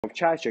of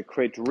cha-cha,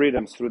 create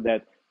rhythms through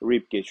that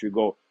rib cage. We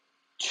go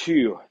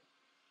 2,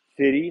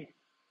 3,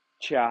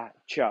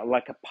 cha-cha,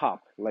 like a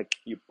pop, like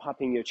you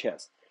popping your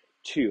chest.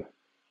 2,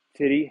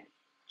 3,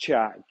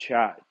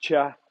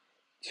 cha-cha-cha,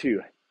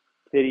 2,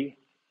 3,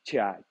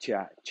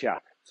 cha-cha-cha.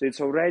 So it's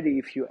already,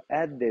 if you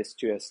add this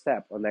to a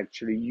step and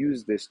actually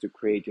use this to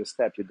create your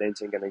step, your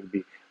dancing is going to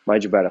be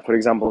much better. For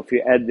example, if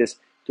you add this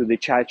to the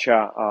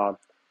cha-cha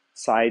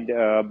side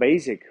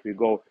basic, we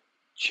go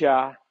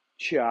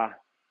cha-cha-cha,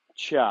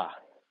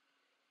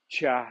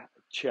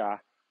 cha-cha-cha,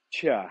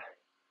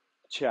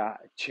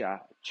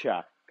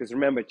 cha-cha-cha. Because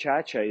remember,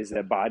 cha-cha is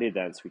a body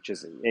dance, which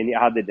is any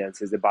other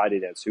dance is a body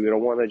dance. So we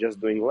don't want to just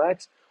doing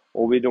legs,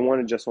 or we don't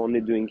want to just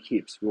only doing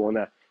hips. We want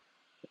to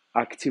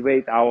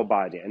activate our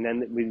body. And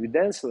then when we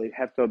dance, we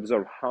have to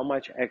observe how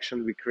much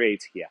action we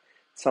create here.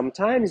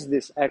 Sometimes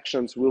these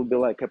actions will be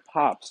like a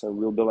pops and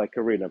will be like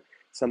a rhythm.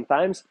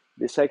 Sometimes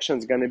this action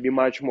is going to be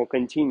much more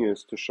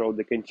continuous to show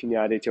the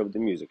continuity of the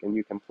music, and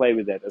you can play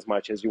with that as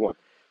much as you want.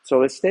 So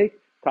let's take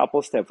a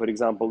couple steps. For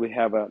example, we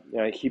have a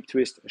hip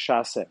twist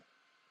chasse.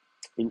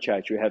 In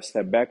cha-cha, we have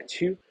step back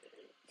 2,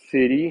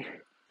 3,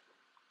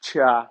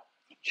 cha,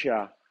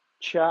 cha,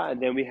 cha,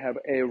 and then we have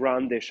a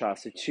round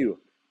chasse 2,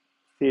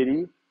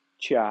 3,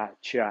 cha,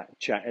 cha,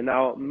 cha. And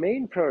our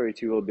main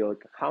priority will be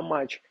like how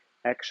much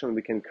action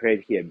we can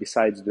create here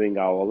besides doing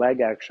our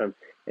leg action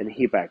and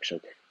hip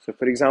action. So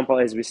for example,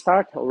 as we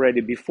start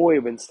already, before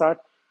even start,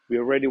 we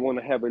already want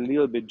to have a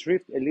little bit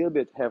drift, a little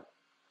bit have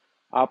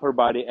upper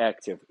body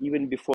active, even before